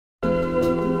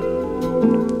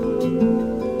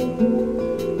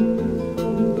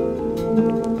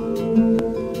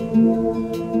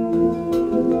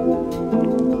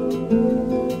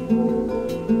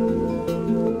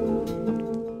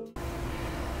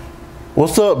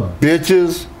What's up,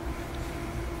 bitches?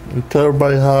 Tell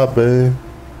everybody hi, babe.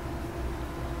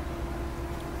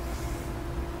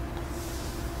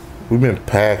 We've been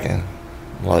packing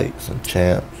like some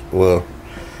champs. Well,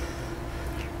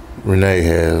 Renee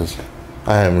has.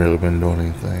 I haven't really been doing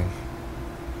anything.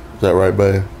 Is that right,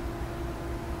 babe?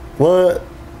 What?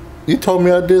 You told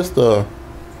me I did stuff.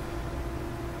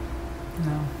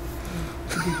 No.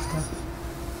 You did stuff.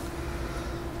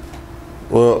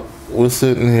 Well, we're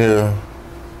sitting here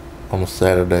on a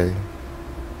Saturday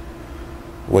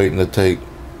waiting to take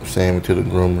Sammy to the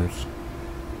groomers.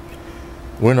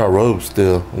 We're in our robes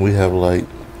still. We have like,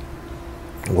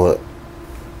 what?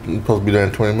 We're supposed to be there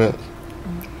in 20 minutes?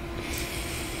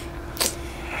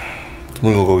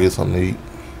 We're gonna go get something to eat.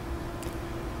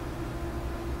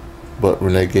 But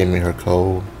Renee gave me her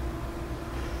cold.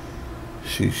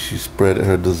 She spread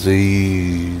her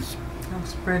disease. I've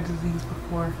spread disease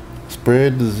before.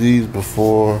 Spread disease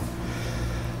before.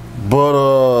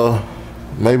 But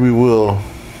maybe we'll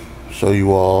show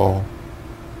you all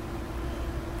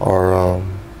our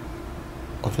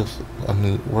I guess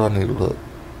where I need to look.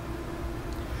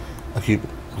 I keep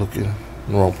looking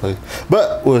in the wrong place.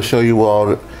 But we'll show you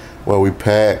all where we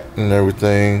pack and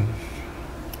everything.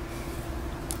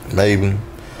 Maybe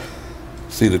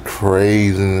see the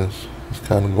craziness that's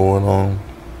kind of going on.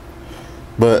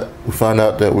 But we found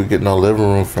out that we're getting our living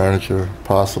room furniture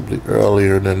possibly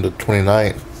earlier than the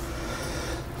 29th.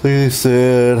 So he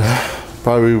said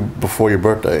probably before your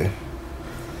birthday,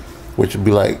 which would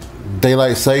be like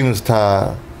daylight savings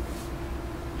time.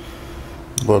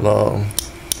 But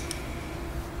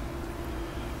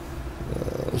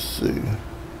let's see.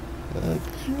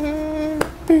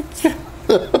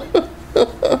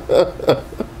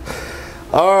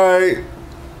 All right.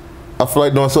 I feel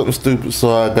like doing something stupid, so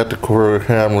I got the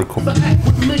camera.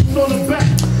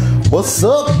 What's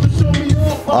up?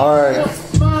 All right.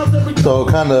 So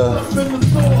kind of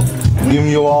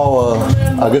giving you all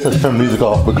I guess I turned the music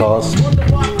off because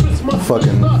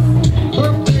fucking.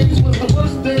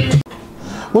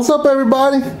 What's up,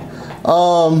 everybody?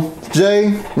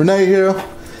 Jay, Renee here.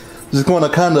 Just going to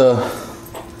kind of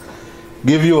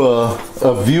give you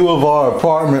a view of our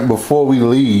apartment before we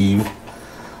leave.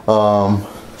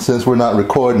 Since we're not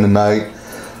recording tonight,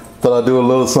 thought I'd do a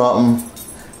little something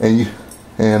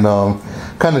and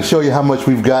kind of show you how much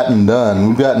we've gotten done.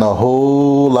 We've gotten a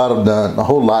whole lot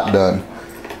done.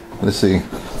 Let's see.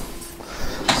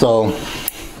 So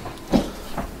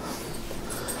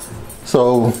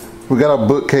we got our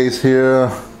bookcase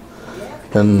here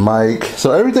and mic.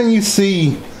 So everything you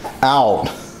see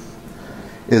out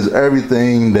is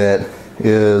everything that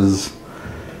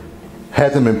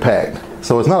hasn't been packed.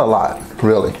 So it's not a lot,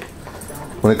 really,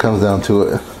 when it comes down to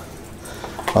it.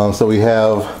 So we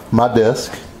have my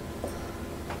desk,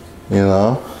 you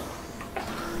know,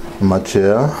 my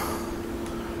chair.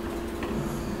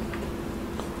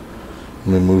 Let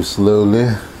me move slowly.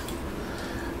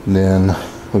 And then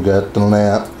we got the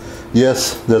lamp.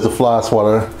 Yes, there's a fly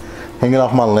swatter hanging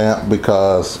off my lamp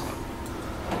because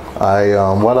why did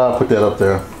I put that up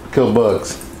there? Kill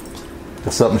bugs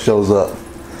if something shows up.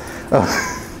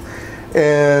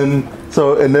 And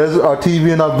there's our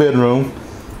TV in our bedroom.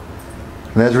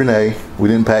 And there's Renee. We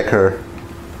didn't pack her.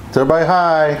 So everybody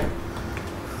hi.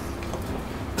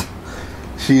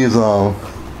 She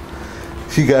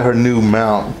got her new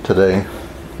mount today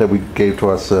that we gave to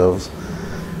ourselves.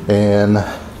 And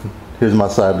here's my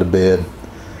side of the bed.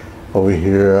 Over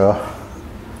here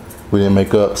we didn't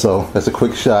make up, so that's a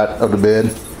quick shot of the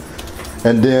bed.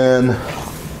 And then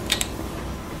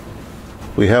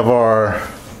we have our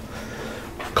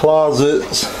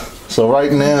closets. So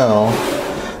right now,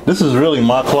 this is really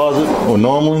my closet, or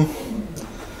normally,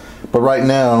 but right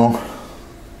now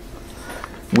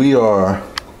we are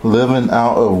living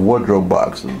out of wardrobe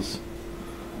boxes.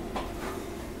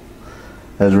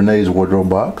 There's Renee's wardrobe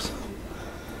box,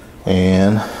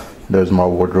 and there's my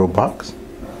wardrobe box,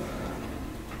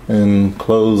 and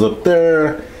clothes up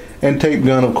there, and tape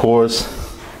gun, of course.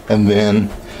 And then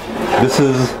this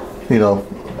is,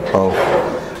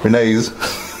 Renee's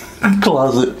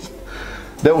closet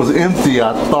that was empty,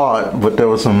 I thought, but there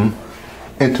was some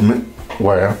intimate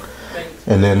wear.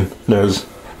 And then there's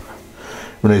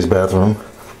Renee's bathroom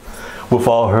with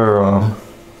all her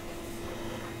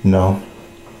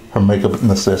her makeup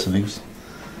necessities.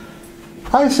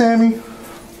 Hi, Sammy.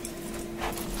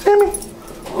 Sammy.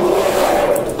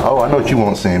 Oh, I know what you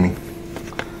want, Sammy.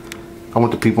 I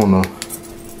want the people in the...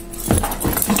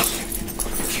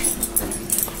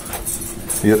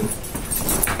 Yep.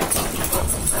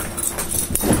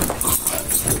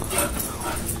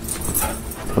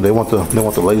 They want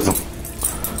the laser.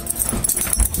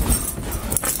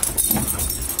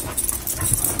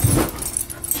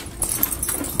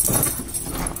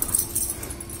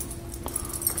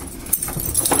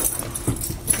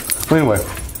 Anyway,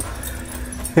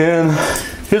 and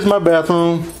here's my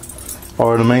bathroom,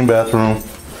 or the main bathroom,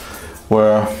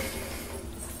 where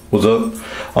what's up?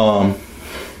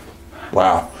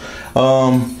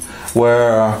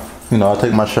 Where you know I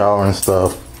take my shower and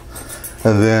stuff,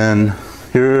 and then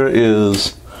here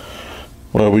is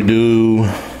where we do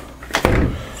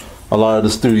a lot of the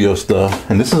studio stuff,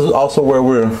 and this is also where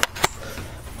we're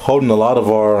holding a lot of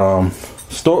our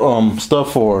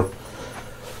stuff for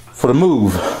the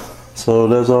move. So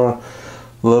there's our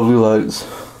lovely lights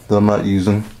that I'm not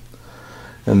using,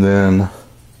 and then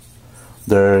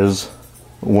there's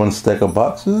one stack of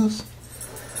boxes,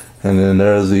 and then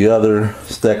there's the other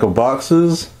stack of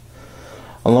boxes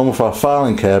along with our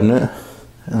filing cabinet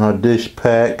and our dish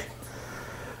pack,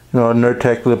 you know, our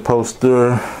Nerdtacular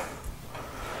poster.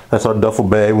 That's our duffel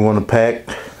bag we want to pack.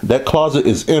 That closet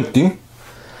is empty,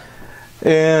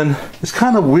 and it's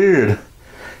kind of weird.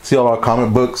 See all our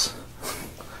comic books?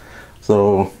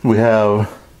 So we have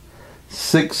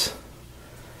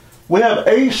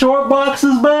 8 short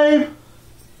boxes, babe.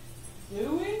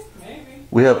 Do we? Maybe.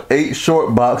 We have 8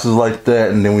 short boxes like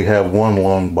that, and then we have 1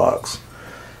 long box.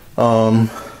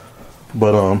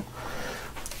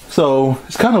 So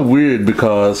it's kind of weird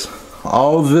because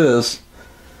all this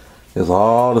is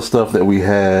all the stuff that we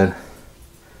had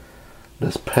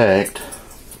that's packed,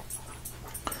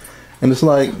 and it's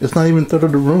like it's not even third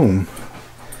of the room,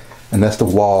 and that's the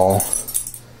wall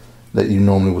that you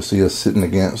normally would see us sitting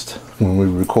against when we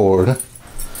record.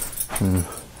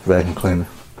 Vacuum cleaner.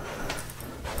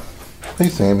 Hey,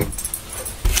 Sammy.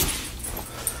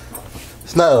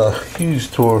 It's not a huge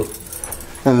tour.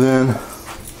 And then,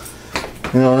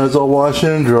 you know, there's our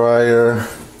washer and dryer,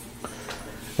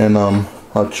 and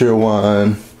our cheer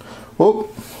wine. Whoop.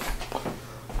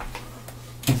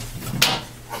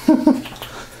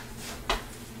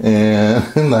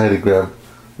 And I had to grab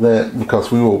that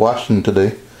because we were washing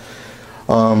today.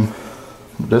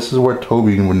 This is where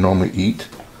Toby would normally eat,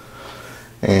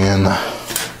 and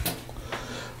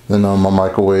then my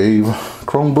microwave,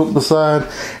 Chromebook beside,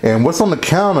 and what's on the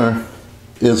counter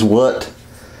is what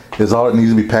is all that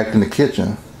needs to be packed in the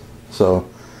kitchen. So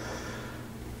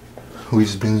we've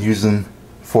just been using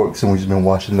forks, and we've just been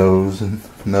washing those, and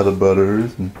Nutter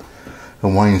Butters, and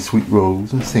Hawaiian Sweet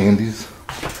Rolls, and Sandy's.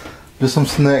 Just some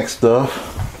snack stuff.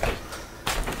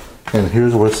 And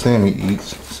here's where Sammy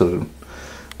eats, so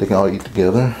they can all eat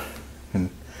together. And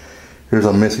here's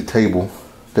our messy table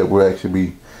that we'll actually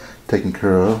be taking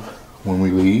care of when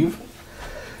we leave.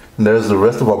 And there's the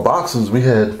rest of our boxes. We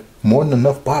had more than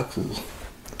enough boxes.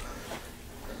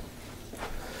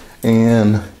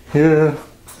 And here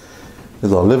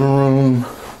is our living room.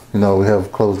 You know, we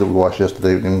have clothes that we washed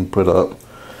yesterday and we put up.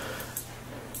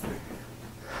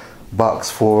 Box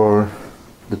for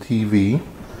the TV.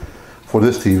 For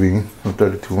this TV, a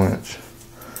 32-inch,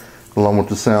 along with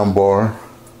the sound bar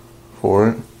for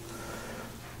it,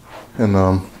 and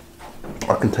our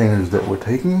containers that we're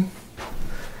taking,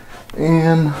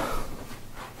 and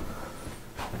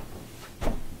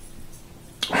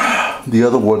the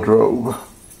other wardrobe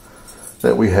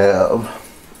that we have.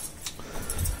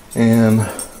 And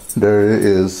there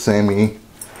is Sammy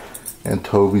and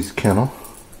Toby's kennel.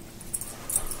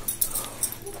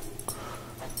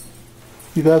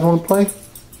 You guys want to play?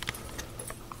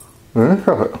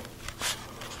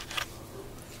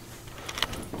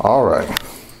 All right.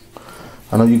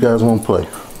 I know you guys want to play.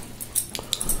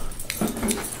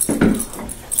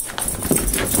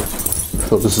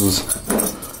 So this is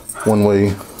one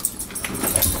way.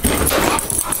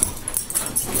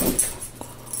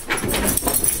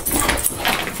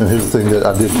 And here's the thing that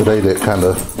I did today that kind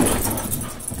of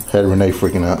had Renee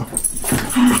freaking out.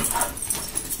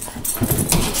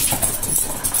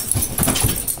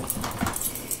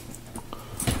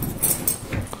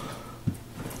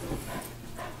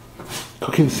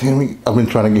 Okay, Sammy, I've been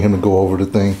trying to get him to go over the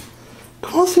thing.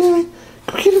 Come on, Sammy,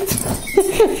 go get it.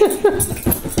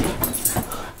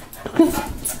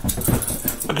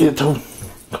 Go get it, Toby.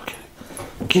 Go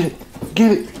get it.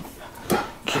 Get it.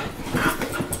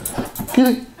 Get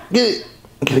it. Get it.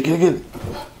 Get it. Get it. Get it.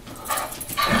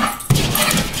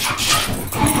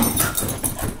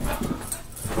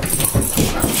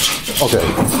 Okay.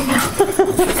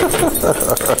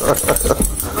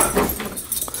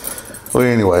 Well,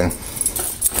 anyway.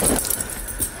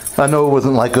 I know it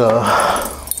wasn't like a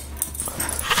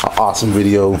awesome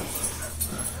video,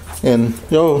 and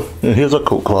and here's our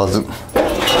coat closet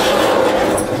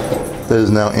that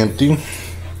is now empty.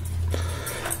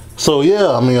 So yeah,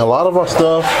 I mean, a lot of our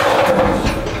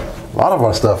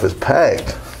stuff is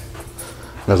packed.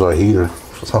 There's our heater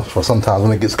for sometimes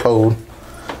when it gets cold,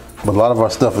 but a lot of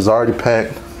our stuff is already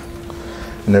packed,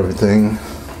 and everything.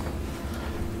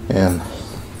 And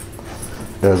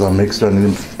there's our mixer. I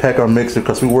need to pack our mixer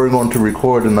because we were going to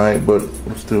record tonight, but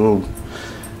we're still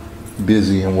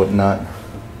busy and whatnot.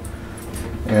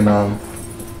 And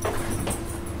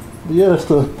yeah, that's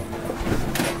the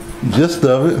gist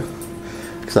of it.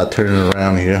 Cause I turn it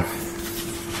around here.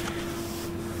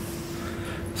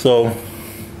 So,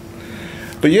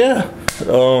 but yeah,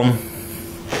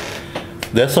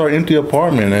 that's our empty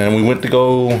apartment, and we went to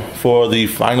go for the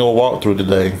final walkthrough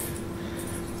today.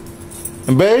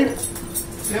 And babe,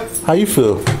 Yep. how you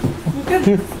feel? I'm good.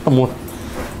 Here, I'm one.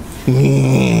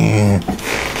 Yeah.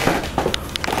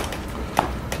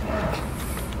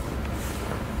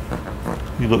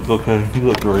 You look okay. You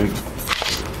look great.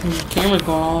 The camera's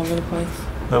going all over the place.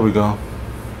 There we go.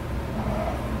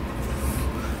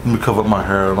 Let me cover up my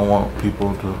hair. I don't want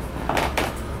people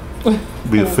to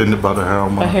be offended by the hair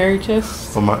on my A hairy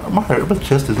chest? on my hair. My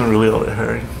chest isn't really all that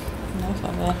hairy. No, it's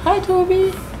not bad. Hi,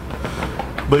 Toby.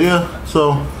 But yeah,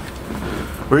 so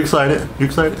we're excited. You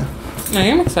excited? I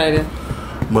am excited.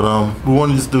 But we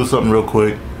want to just do something real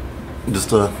quick,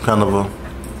 just a kind of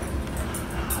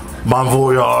a bon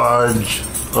voyage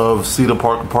of Cedar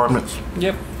Park Apartments.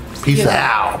 Yep. Peace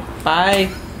out.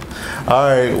 Bye. All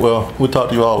right. Well, we'll talk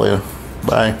to you all later.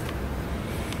 Bye.